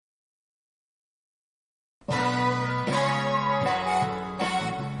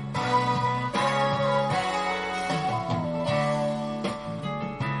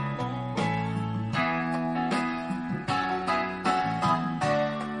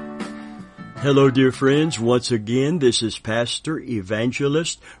Hello, dear friends. Once again, this is Pastor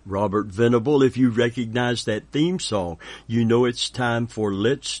Evangelist Robert Venable. If you recognize that theme song, you know it's time for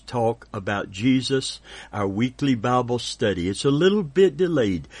Let's Talk About Jesus, our weekly Bible study. It's a little bit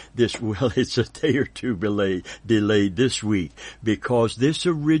delayed it's a day or two delayed this week because this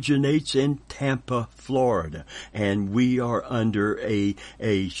originates in Tampa, Florida, and we are under a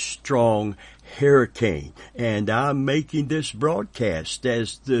strong hurricane, and I'm making this broadcast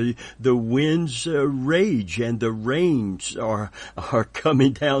as the winds rage and the rains are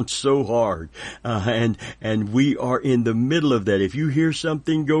coming down so hard, and we are in the middle of that. If you hear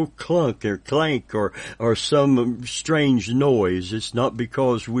something go clunk or clank or some strange noise, it's not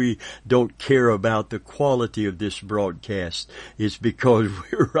because we don't care about the quality of this broadcast. It's because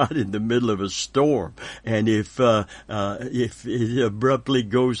we're right in the middle of a storm, and if it abruptly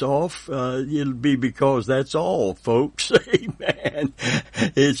goes off, it'll be because that's all, folks. Amen.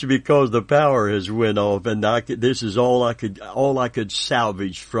 It's because the power has went off, and this is all I could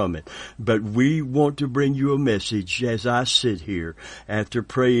salvage from it. But we want to bring you a message as I sit here after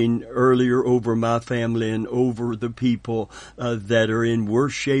praying earlier over my family and over the people that are in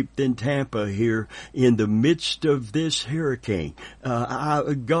worse shape than Tampa here in the midst of this hurricane.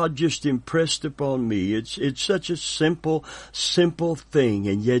 God just impressed upon me. It's such a simple thing,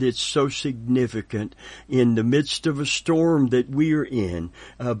 and yet it's so significant in the midst of a storm that we are in,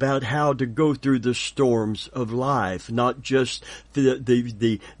 about how to go through the storms of life, not just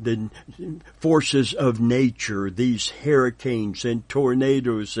the forces of nature, these hurricanes and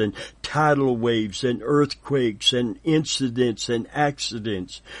tornadoes and tidal waves and earthquakes and incidents and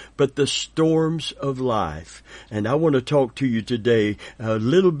accidents, but the storms of life. And I want to talk to you today a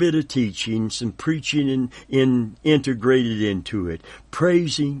little bit of teaching, some preaching integrated into it,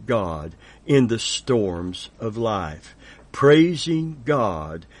 praising God in the storms of life. Praising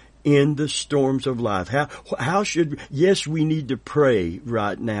God in the storms of life. Yes, we need to pray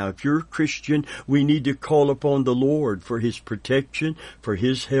right now. If you're a Christian, we need to call upon the Lord for His protection, for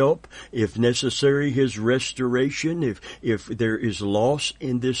His help, if necessary, His restoration, if there is loss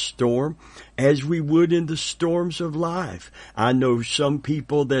in this storm, as we would in the storms of life. I know some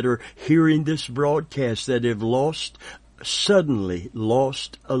people that are hearing this broadcast that have suddenly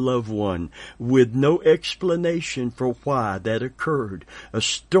lost a loved one with no explanation for why that occurred. A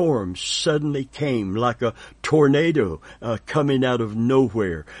storm suddenly came like a tornado coming out of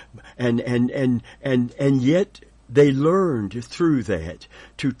nowhere, and yet they learned through that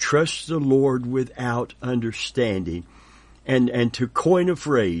to trust the Lord without understanding, and to coin a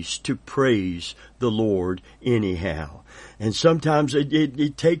phrase, to praise the Lord anyhow. And sometimes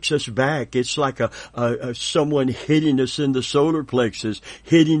it takes us back. It's like someone hitting us in the solar plexus,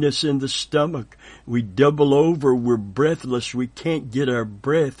 hitting us in the stomach. We double over. We're breathless. We can't get our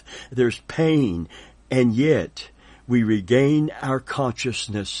breath. There's pain. And yet we regain our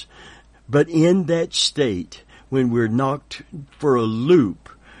consciousness. But in that state, when we're knocked for a loop,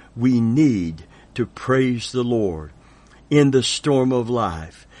 we need to praise the Lord in the storm of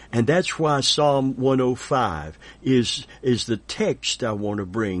life. And that's why Psalm 105 is the text I want to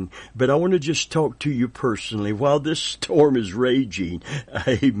bring. But I want to just talk to you personally while this storm is raging.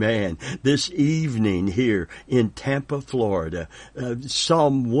 Amen. This evening here in Tampa, Florida,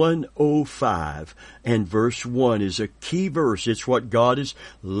 Psalm 105 and verse 1 is a key verse. It's what God has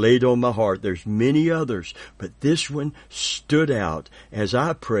laid on my heart. There's many others, but this one stood out as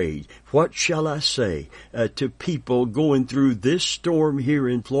I prayed. What shall I say to people going through this storm here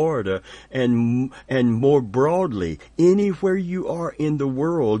in Florida and more broadly, anywhere you are in the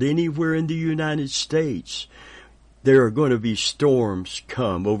world, anywhere in the United States? There are going to be storms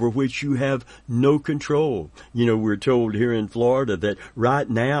come over which you have no control. You know, we're told here in Florida that right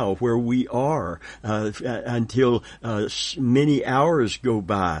now where we are, until many hours go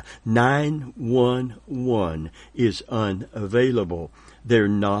by, 911 is unavailable. They're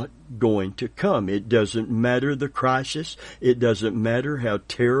not going to come. It doesn't matter the crisis. It doesn't matter how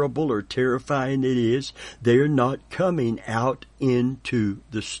terrible or terrifying it is. They're not coming out into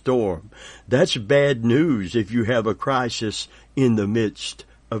the storm. That's bad news if you have a crisis in the midst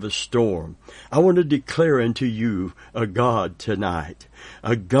of a storm. I want to declare unto you a God tonight,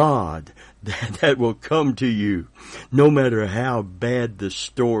 a God that will come to you no matter how bad the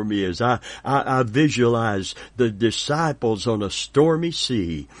storm is. I visualize the disciples on a stormy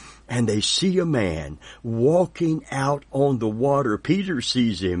sea, and they see a man walking out on the water. Peter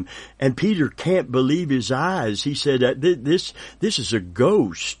sees him, and Peter can't believe his eyes. He said, this is a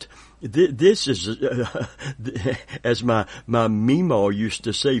ghost. This is, as my meemaw used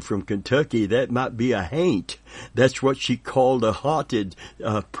to say from Kentucky, that might be a haint. That's what she called a haunted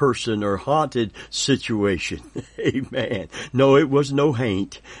person or haunted situation. Amen. No, it was no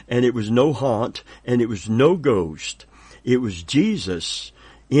haint, and it was no haunt, and it was no ghost. It was Jesus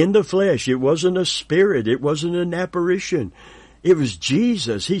in the flesh. It wasn't a spirit. It wasn't an apparition. It was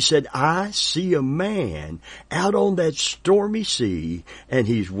Jesus. He said, I see a man out on that stormy sea, and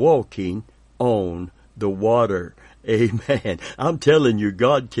he's walking on the water. Amen. I'm telling you,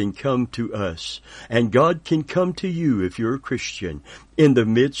 God can come to us, and God can come to you if you're a Christian in the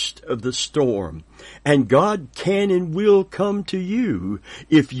midst of the storm. And God can and will come to you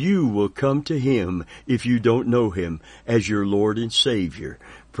if you will come to Him, if you don't know Him as your Lord and Savior.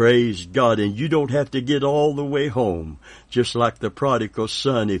 Praise God. And you don't have to get all the way home, just like the prodigal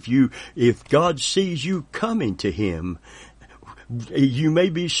son. If God sees you coming to Him, you may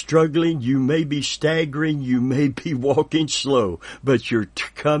be struggling, you may be staggering, you may be walking slow, but you're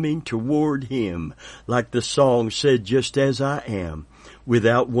coming toward Him. Like the song said, just as I am,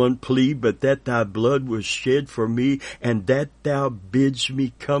 without one plea, but that Thy blood was shed for me, and that Thou bids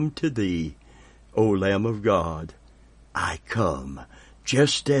me come to Thee. O Lamb of God, I come.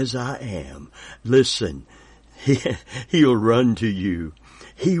 Just as I am. Listen, He'll run to you.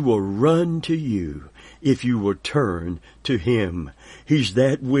 He will run to you if you will turn to Him. He's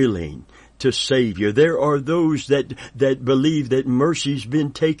that willing to save you. There are those that believe that mercy's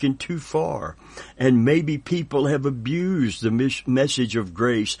been taken too far. And maybe people have abused the message of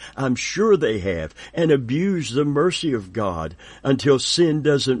grace. I'm sure they have. And abused the mercy of God until sin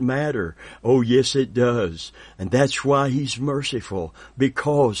doesn't matter. Oh, yes, it does. And that's why He's merciful.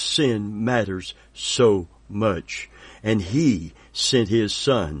 Because sin matters so much. And He sent His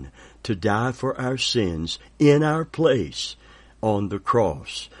Son to die for our sins in our place on the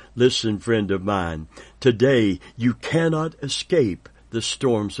cross. Listen, friend of mine, today you cannot escape the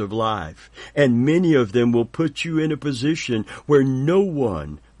storms of life, and many of them will put you in a position where no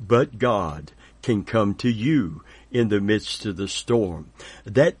one but God can come to you in the midst of the storm.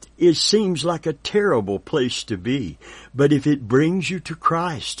 Seems like a terrible place to be, but if it brings you to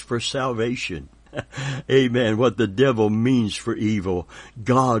Christ for salvation, amen, what the devil means for evil,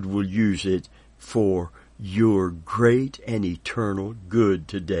 God will use it for your great and eternal good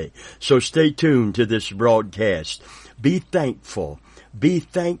today. So stay tuned to this broadcast. Be thankful. Be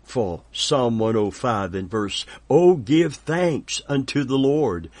thankful, Psalm 105 and verse, Oh, give thanks unto the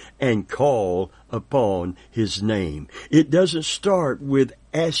Lord and call upon His name. It doesn't start with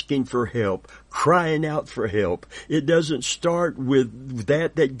asking for help, crying out for help. It doesn't start with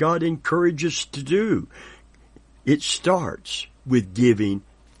that God encourages to do. It starts with giving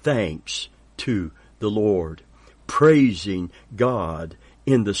thanks to the Lord, praising God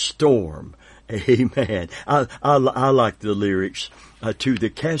in the storm. Amen. I like the lyrics to the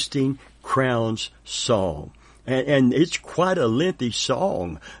Casting Crowns song. And it's quite a lengthy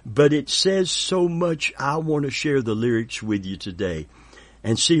song, but it says so much. I want to share the lyrics with you today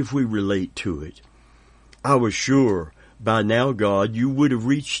and see if we relate to it. I was sure by now, God, you would have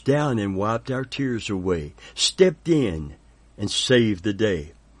reached down and wiped our tears away, stepped in and saved the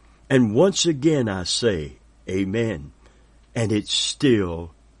day. And once again I say, Amen. And it's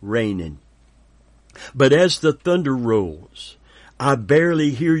still raining. But as the thunder rolls, I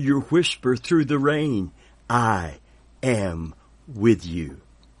barely hear your whisper through the rain, I am with you.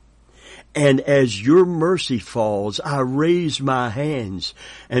 And as your mercy falls, I raise my hands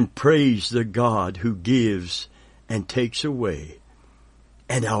and praise the God who gives and takes away.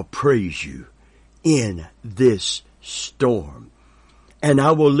 And I'll praise you in this storm. And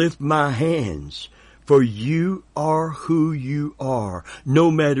I will lift my hands, for you are who you are, no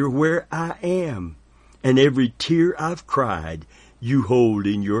matter where I am. And every tear I've cried, you hold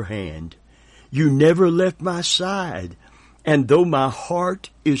in your hand. You never left my side. And though my heart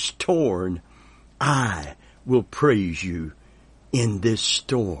is torn, I will praise you in this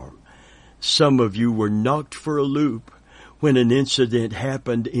storm. Some of you were knocked for a loop when an incident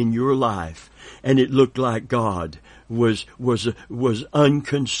happened in your life, and it looked like God was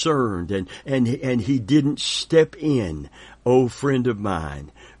unconcerned and He didn't step in, oh friend of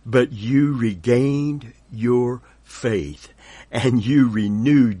mine, but you regained your faith and you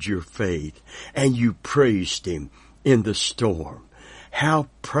renewed your faith and you praised Him in the storm. How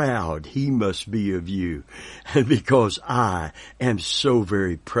proud He must be of you, because I am so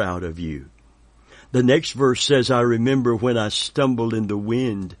very proud of you. The next verse says, I remember when I stumbled in the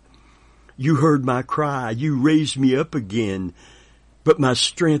wind. You heard my cry. You raised me up again. But my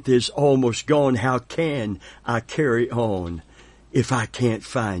strength is almost gone. How can I carry on? if I can't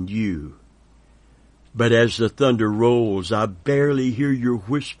find you. But as the thunder rolls, I barely hear your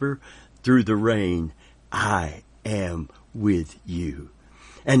whisper through the rain. I am with you.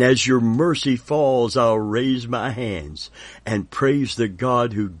 And as your mercy falls, I'll raise my hands and praise the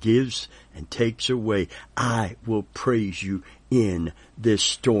God who gives and takes away. I will praise you in this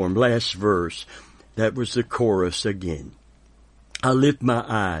storm. Last verse, that was the chorus again. I lift my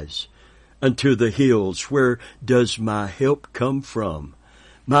eyes unto the hills. Where does my help come from?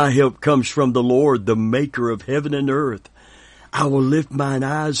 My help comes from the Lord, the maker of heaven and earth. I will lift mine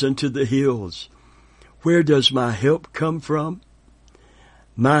eyes unto the hills. Where does my help come from?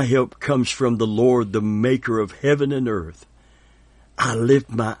 My help comes from the Lord, the maker of heaven and earth. I lift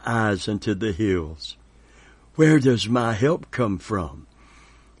my eyes unto the hills. Where does my help come from?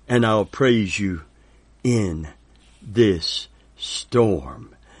 And I'll praise you in this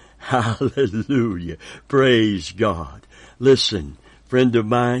storm. Hallelujah. Praise God. Listen, friend of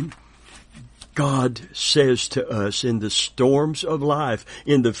mine, God says to us in the storms of life,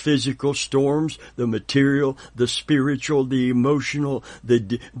 in the physical storms, the material, the spiritual, the emotional,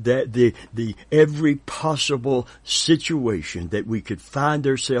 the every possible situation that we could find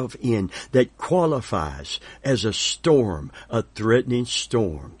ourselves in that qualifies as a storm, a threatening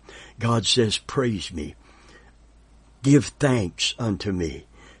storm. God says, praise me. Give thanks unto me.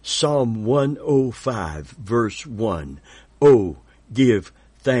 Psalm 105 verse 1. Oh, give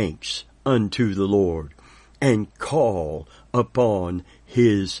thanks unto the Lord and call upon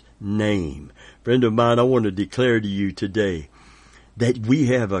His name. Friend of mine, I want to declare to you today that we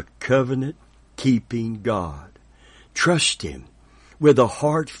have a covenant-keeping God. Trust Him with a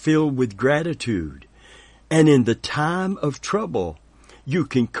heart filled with gratitude. And in the time of trouble, you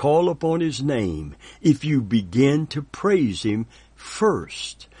can call upon His name if you begin to praise Him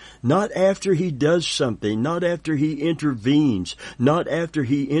first. Not after He does something, not after He intervenes, not after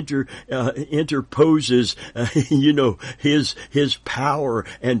He interposes, His power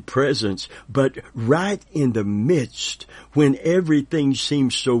and presence, but right in the midst when everything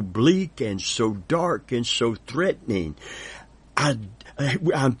seems so bleak and so dark and so threatening.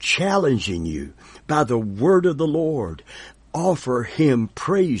 I'm challenging you by the word of the Lord. Offer Him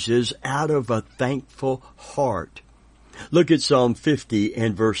praises out of a thankful heart. Look at Psalm 50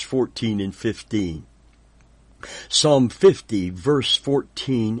 and verse 14 and 15. Psalm 50 verse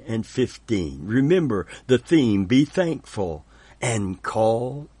 14 and 15. Remember the theme, be thankful and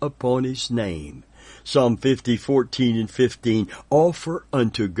call upon His name. Psalm 50, 14 and 15. Offer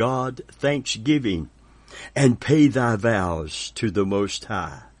unto God thanksgiving and pay thy vows to the Most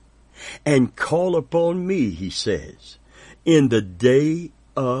High. And call upon me, He says, in the day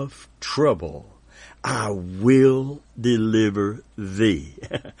of trouble. I will deliver thee,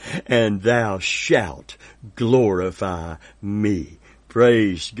 and thou shalt glorify me.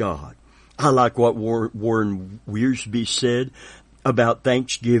 Praise God. I like what Warren Wiersbe said about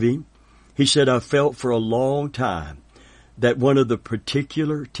Thanksgiving. He said, I felt for a long time that one of the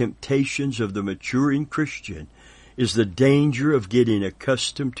particular temptations of the maturing Christian is the danger of getting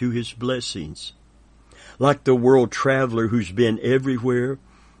accustomed to his blessings. Like the world traveler who's been everywhere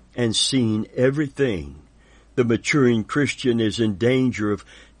and seen everything, the maturing Christian is in danger of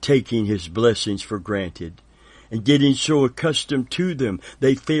taking his blessings for granted and getting so accustomed to them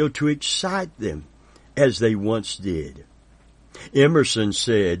they fail to excite them as they once did. Emerson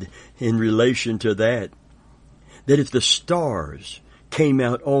said in relation to that if the stars came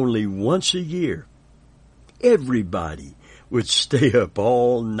out only once a year, everybody would stay up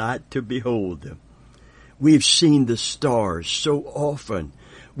all night to behold them. We've seen the stars so often,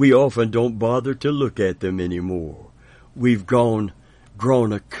 we often don't bother to look at them anymore. We've grown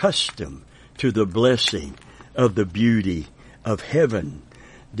accustomed to the blessing of the beauty of heaven.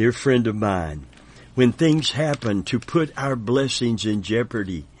 Dear friend of mine, when things happen to put our blessings in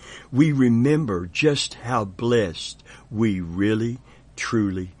jeopardy, we remember just how blessed we really,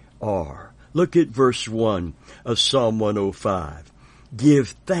 truly are. Look at verse 1 of Psalm 105. Give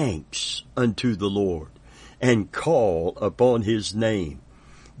thanks unto the Lord and call upon His name.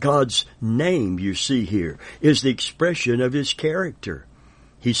 God's name, you see here, is the expression of His character.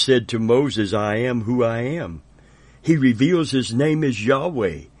 He said to Moses, I am who I am. He reveals His name as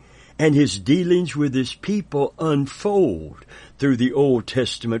Yahweh, and His dealings with His people unfold through the Old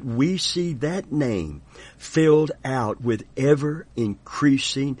Testament. We see that name filled out with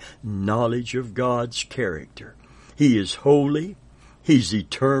ever-increasing knowledge of God's character. He is holy, He's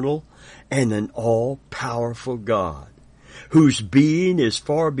eternal, and an all-powerful God, whose being is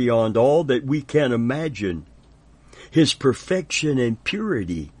far beyond all that we can imagine. His perfection and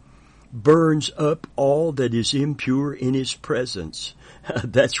purity burns up all that is impure in His presence.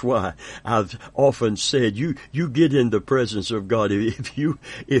 That's why I've often said, you get in the presence of God if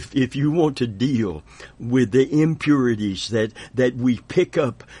you want to deal with the impurities that we pick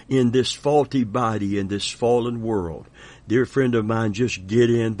up in this faulty body, in this fallen world. Dear friend of mine, just get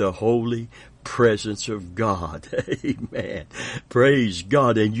in the holy presence of God. Amen. Praise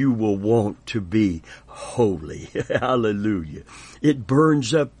God, and you will want to be holy. Hallelujah. It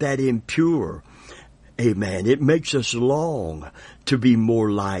burns up that impure. Amen. It makes us long to be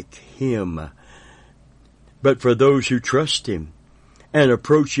more like Him. But for those who trust Him and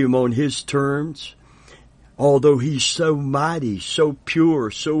approach Him on His terms, although He's so mighty, so pure,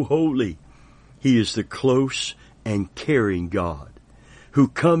 so holy, He is the close and caring God who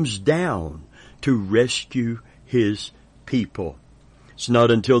comes down to rescue His people. It's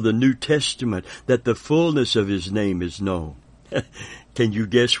not until the New Testament that the fullness of His name is known. Can you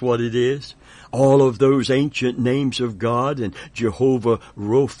guess what it is? All of those ancient names of God, and Jehovah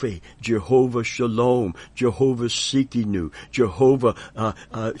Rophe, Jehovah Shalom, Jehovah Tsidkenu, Jehovah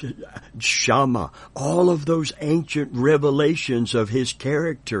Shammah, all of those ancient revelations of His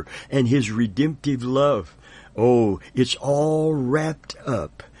character and His redemptive love. Oh, it's all wrapped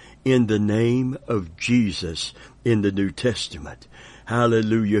up in the name of Jesus in the New Testament.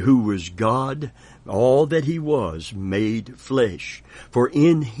 Hallelujah, who was God, all that He was, made flesh. For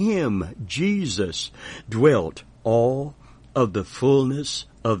in Him, Jesus, dwelt all of the fullness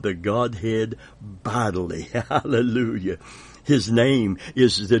of the Godhead bodily. Hallelujah. His name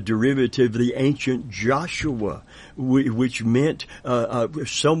is the derivative of the ancient Joshua, which meant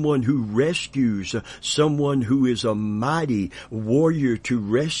someone who rescues, someone who is a mighty warrior to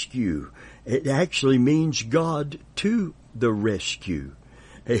rescue. It actually means God to the rescue.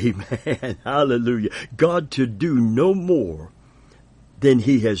 Amen. Hallelujah. God to do no more than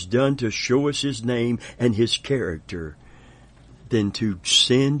He has done to show us His name and His character than to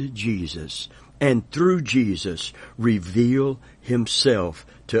send Jesus and through Jesus reveal Himself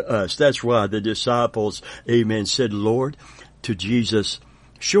to us. That's why the disciples, amen, said, Lord, to Jesus,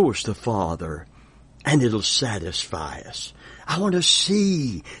 show us the Father and it'll satisfy us. I want to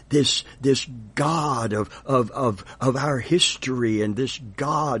see this God of our history, and this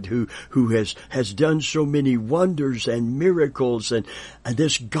God who has done so many wonders and miracles, and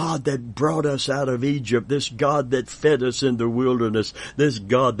this God that brought us out of Egypt, this God that fed us in the wilderness, this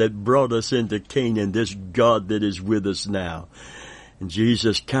God that brought us into Canaan, this God that is with us now. And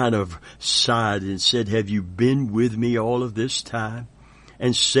Jesus kind of sighed and said, have you been with me all of this time?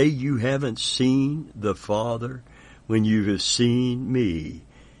 And say you haven't seen the Father? When you have seen me,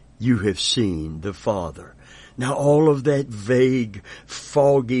 you have seen the Father. Now all of that vague,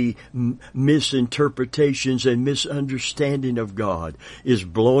 foggy misinterpretations and misunderstanding of God is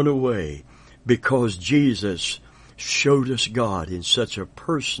blown away because Jesus showed us God in such a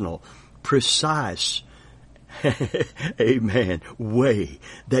personal, precise, amen, way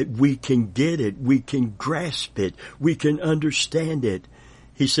that we can get it, we can grasp it, we can understand it.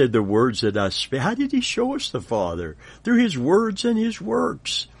 He said, the words that I speak. How did He show us the Father? Through His words and His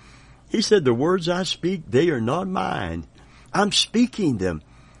works. He said, the words I speak, they are not mine. I'm speaking them.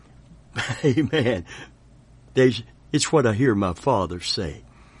 Amen. It's what I hear my Father say.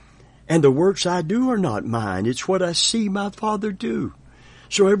 And the works I do are not mine. It's what I see my Father do.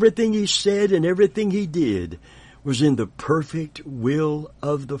 So everything He said and everything He did was in the perfect will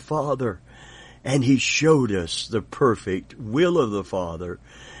of the Father. And He showed us the perfect will of the Father,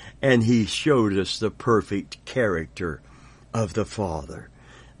 and He showed us the perfect character of the Father,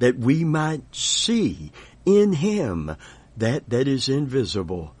 that we might see in Him that is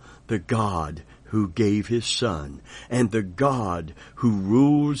invisible, the God who gave His Son, and the God who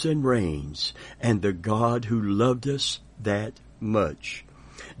rules and reigns, and the God who loved us that much.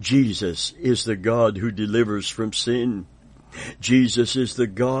 Jesus is the God who delivers from sin. Jesus is the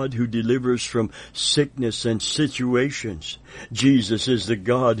God who delivers from sickness and situations. Jesus is the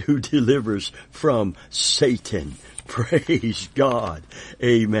God who delivers from Satan. Praise God.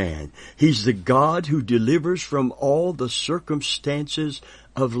 Amen. He's the God who delivers from all the circumstances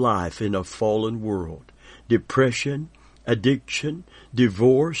of life in a fallen world. Depression, addiction,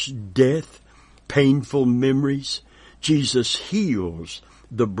 divorce, death, painful memories. Jesus heals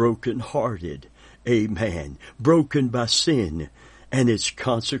the brokenhearted. Amen. Broken by sin and its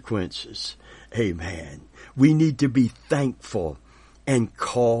consequences. Amen. We need to be thankful and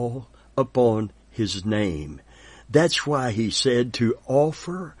call upon His name. That's why He said to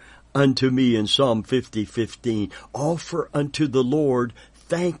offer unto me in Psalm 50:15, offer unto the Lord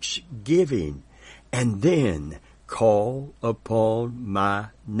thanksgiving, and then call upon my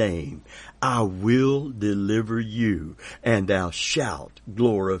name, I will deliver you, and thou shalt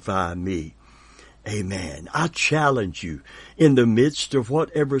glorify me. Amen. I challenge you in the midst of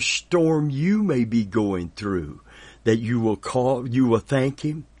whatever storm you may be going through, that you will thank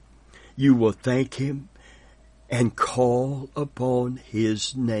Him, and call upon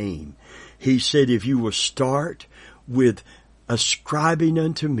His name. He said, if you will start with ascribing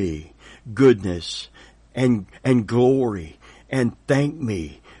unto me goodness and glory, and thank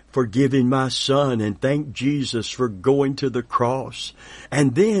me for giving my Son, and thank Jesus for going to the cross,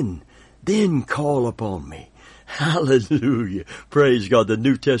 and then call upon me. Hallelujah. Praise God. The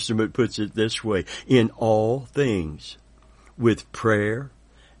New Testament puts it this way: in all things, with prayer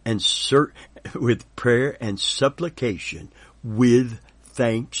and supplication, with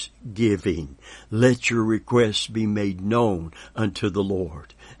thanksgiving, let your requests be made known unto the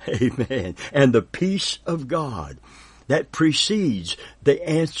Lord. Amen. And the peace of God that precedes the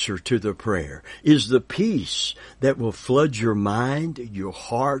answer to the prayer is the peace that will flood your mind, your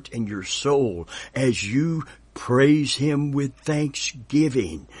heart, and your soul as you praise Him with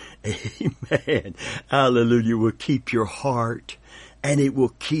thanksgiving. Amen. Hallelujah. It will keep your heart and it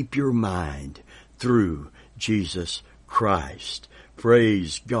will keep your mind through Jesus Christ.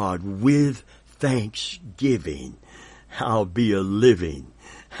 Praise God. With thanksgiving, I'll be a living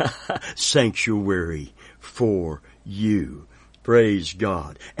sanctuary for you. Praise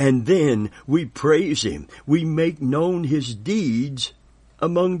God. And then we praise Him. We make known His deeds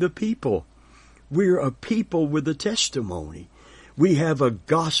among the people. We're a people with a testimony. We have a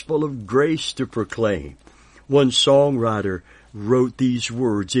gospel of grace to proclaim. One songwriter wrote these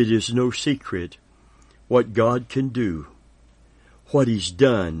words: it is no secret what God can do. What He's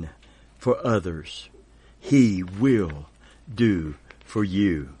done for others, He will do for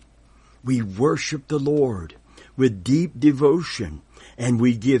you. We worship the Lord with deep devotion, and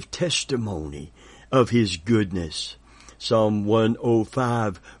we give testimony of His goodness. Psalm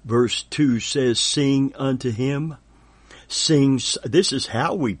 105 verse 2 says, sing unto Him. This is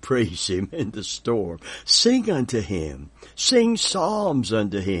how we praise Him in the storm. Sing unto Him. Sing psalms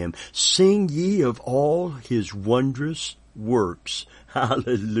unto Him. Sing ye of all His wondrous works.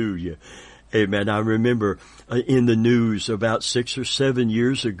 Hallelujah. Amen. I remember in the news about 6 or 7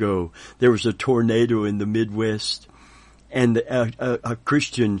 years ago, there was a tornado in the Midwest, and a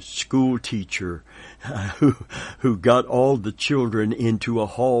Christian school teacher who got all the children into a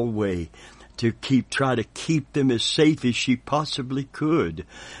hallway to try to keep them as safe as she possibly could.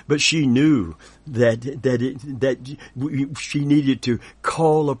 But she knew that she needed to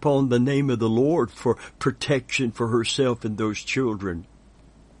call upon the name of the Lord for protection for herself and those children.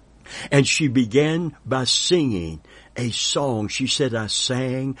 And she began by singing a song. She said, I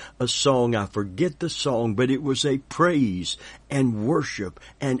sang a song. I forget the song, but it was a praise and worship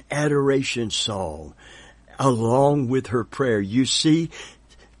and adoration song along with her prayer. You see,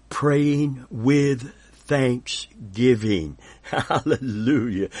 praying with thanksgiving.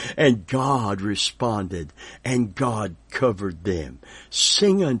 Hallelujah. And God responded, and God covered them.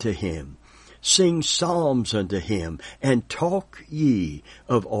 Sing unto Him. Sing psalms unto Him, and talk ye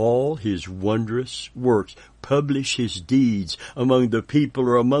of all His wondrous works. Publish His deeds among the people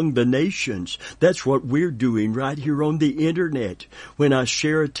or among the nations. That's what we're doing right here on the internet. When I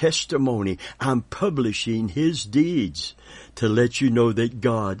share a testimony, I'm publishing His deeds to let you know that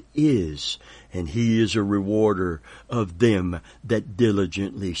God is, and He is a rewarder of them that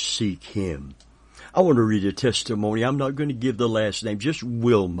diligently seek Him. I want to read a testimony. I'm not going to give the last name, just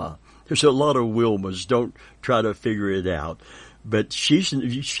Wilma. There's a lot of Wilmas. Don't try to figure it out. But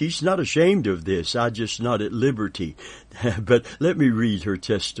she's not ashamed of this. I'm just not at liberty. But let me read her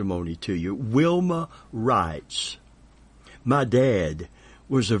testimony to you. Wilma writes, my dad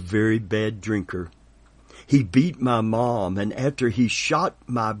was a very bad drinker. He beat my mom, and after he shot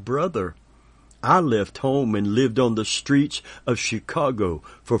my brother, I left home and lived on the streets of Chicago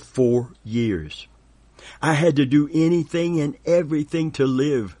for 4 years. I had to do anything and everything to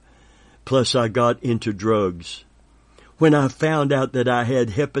live. Plus, I got into drugs. When I found out that I had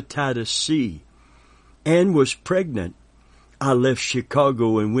hepatitis C and was pregnant, I left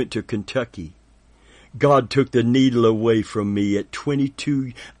Chicago and went to Kentucky. God took the needle away from me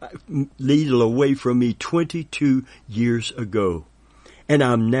 22 years ago. And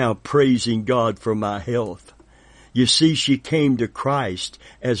I'm now praising God for my health. You see, she came to Christ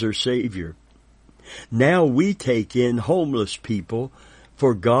as her Savior. Now we take in homeless people,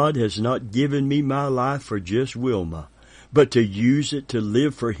 for God has not given me my life for just Wilma, but to use it to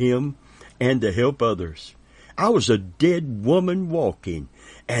live for Him and to help others. I was a dead woman walking,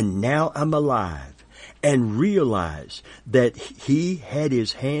 and now I'm alive. and realize that He had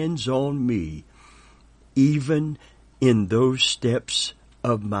His hands on me even in those steps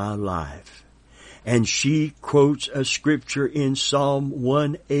of my life. And she quotes a scripture in Psalm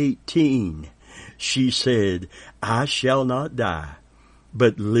 118. She said, I shall not die,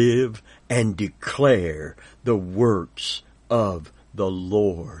 but live and declare the works of the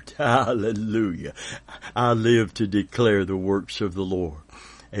Lord. Hallelujah. I live to declare the works of the Lord.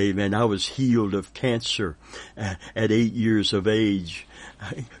 Amen. I was healed of cancer at 8 years of age,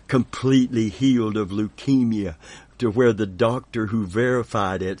 completely healed of leukemia, to where the doctor who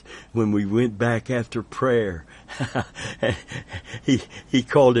verified it, when we went back after prayer, he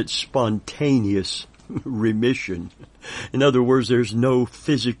called it spontaneous remission. In other words, there's no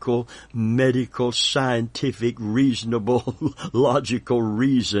physical, medical, scientific, reasonable, logical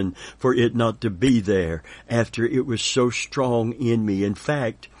reason for it not to be there after it was so strong in me. In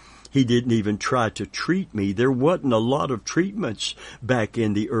fact, he didn't even try to treat me. There wasn't a lot of treatments back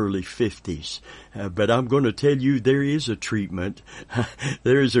in the early 50s. But I'm going to tell you there is a treatment.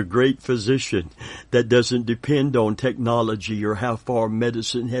 There is a great physician that doesn't depend on technology or how far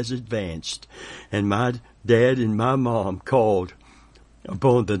medicine has advanced. And my dad and my mom called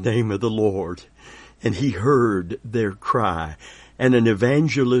upon the name of the Lord, and He heard their cry. And an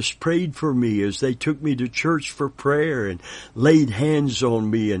evangelist prayed for me as they took me to church for prayer and laid hands on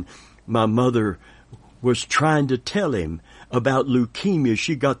me. And my mother was trying to tell him about leukemia.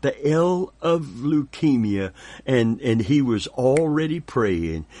 She got the L of leukemia, and he was already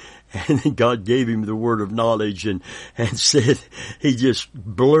praying. And God gave him the word of knowledge and said, he just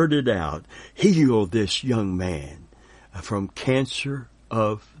blurted out, heal this young man from cancer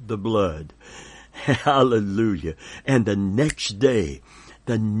of the blood. Hallelujah. And the next day,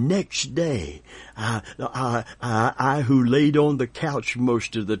 I who laid on the couch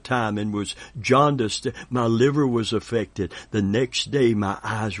most of the time and was jaundiced, my liver was affected. The next day my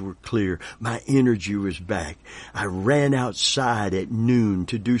eyes were clear. My energy was back. I ran outside at noon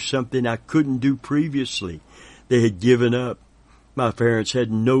to do something I couldn't do previously. They had given up. My parents had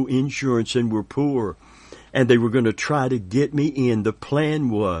no insurance and were poor. And they were going to try to get me in. The plan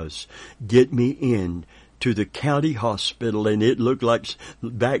was get me in to the county hospital, and it looked like,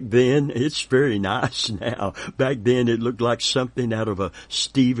 back then, it's very nice now. Back then it looked like something out of a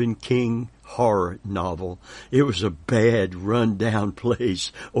Stephen King horror novel. It was a bad, run-down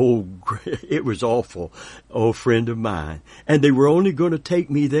place. Oh, it was awful. Oh, friend of mine. And they were only going to take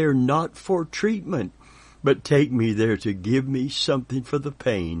me there not for treatment, but take me there to give me something for the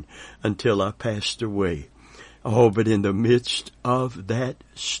pain until I passed away. Oh, but in the midst of that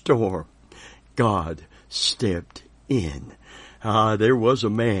storm, God stepped in. There was a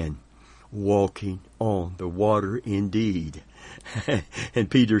man walking on the water indeed.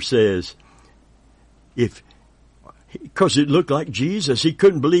 And Peter says, because it looked like Jesus, he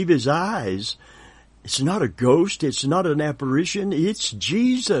couldn't believe his eyes. It's not a ghost, it's not an apparition, it's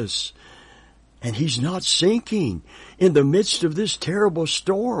Jesus. And He's not sinking. In the midst of this terrible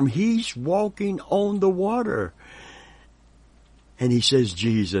storm, He's walking on the water. And he says,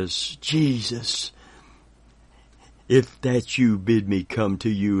 Jesus, Jesus, if that's you, bid me come to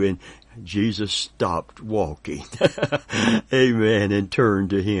you. And Jesus stopped walking. Amen. And turned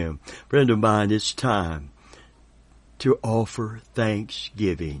to Him. Friend of mine, it's time to offer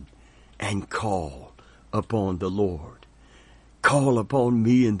thanksgiving and call upon the Lord. Call upon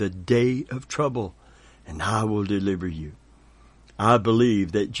me in the day of trouble, and I will deliver you. I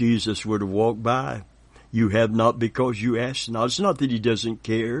believe that Jesus would have walked by. You have not because you ask not. It's not that He doesn't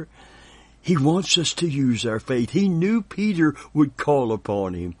care. He wants us to use our faith. He knew Peter would call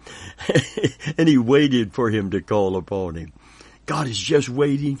upon Him, and He waited for him to call upon Him. God is just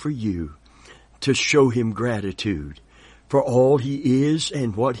waiting for you to show Him gratitude for all He is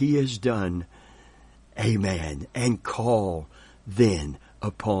and what He has done. Amen. And call then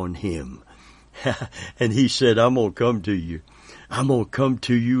upon Him. And He said, I'm going to come to you. I'm going to come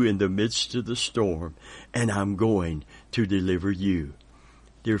to you in the midst of the storm, and I'm going to deliver you.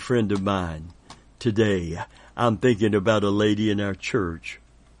 Dear friend of mine, today I'm thinking about a lady in our church.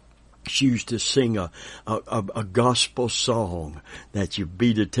 She used to sing a gospel song that you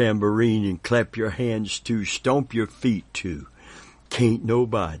beat a tambourine and clap your hands to, stomp your feet to. Can't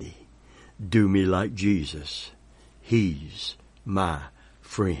nobody do me like Jesus. He's my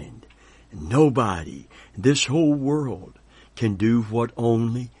friend. Nobody in this whole world can do what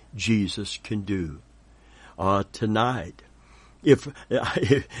only Jesus can do. Tonight, if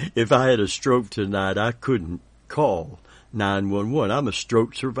I had a stroke tonight, I couldn't call 911. I'm a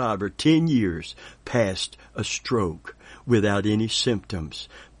stroke survivor, 10 years past a stroke without any symptoms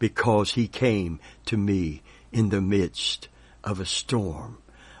because He came to me in the midst of a storm.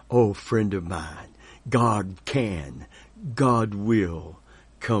 Oh, friend of mine, God can, God will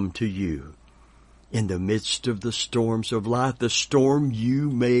come to you in the midst of the storms of life, the storm you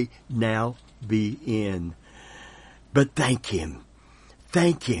may now be in. But thank Him.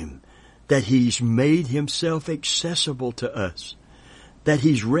 Thank Him that He's made Himself accessible to us, that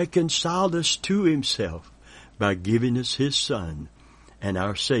He's reconciled us to Himself by giving us His Son and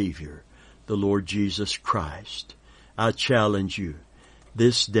our Savior, the Lord Jesus Christ. I challenge you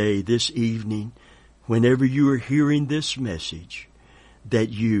this day, this evening, whenever you are hearing this message, that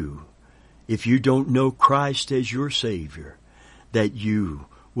you, if you don't know Christ as your Savior, that you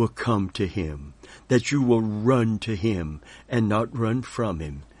will come to Him, that you will run to Him and not run from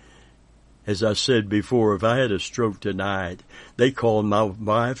Him. As I said before, if I had a stroke tonight, they called my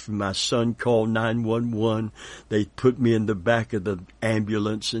wife and my son called 911. They put me in the back of the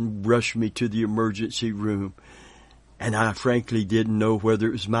ambulance and rushed me to the emergency room. And I frankly didn't know whether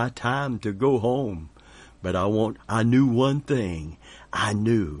it was my time to go home. But I knew one thing. I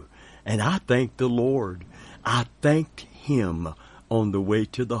knew. And I thanked the Lord. I thanked Him on the way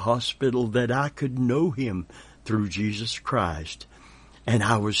to the hospital that I could know Him through Jesus Christ. And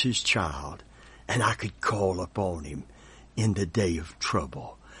I was His child. And I could call upon Him in the day of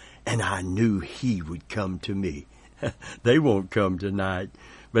trouble. And I knew He would come to me. They won't come tonight.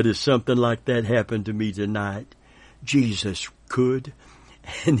 But if something like that happened to me tonight, Jesus could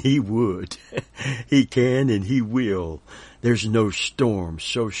and He would. He can and He will. There's no storm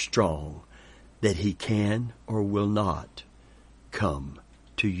so strong that He can or will not come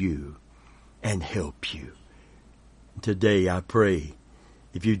to you and help you. Today I pray,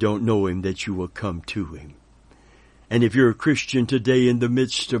 if you don't know Him, that you will come to Him. And if you're a Christian today in the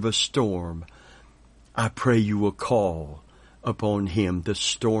midst of a storm, I pray you will call upon Him the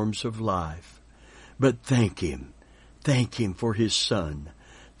storms of life. But thank Him. Thank Him for His Son.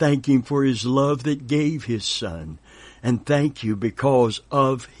 Thank Him for His love that gave His Son. And thank you because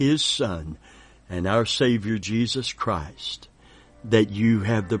of His Son and our Savior Jesus Christ that you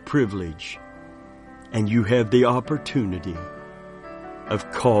have the privilege and you have the opportunity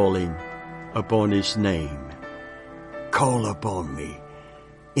of calling upon His name. Call upon me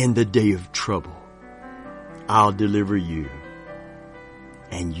in the day of trouble. I'll deliver you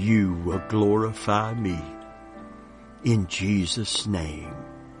and you will glorify me. In Jesus' name,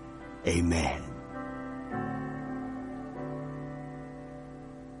 amen.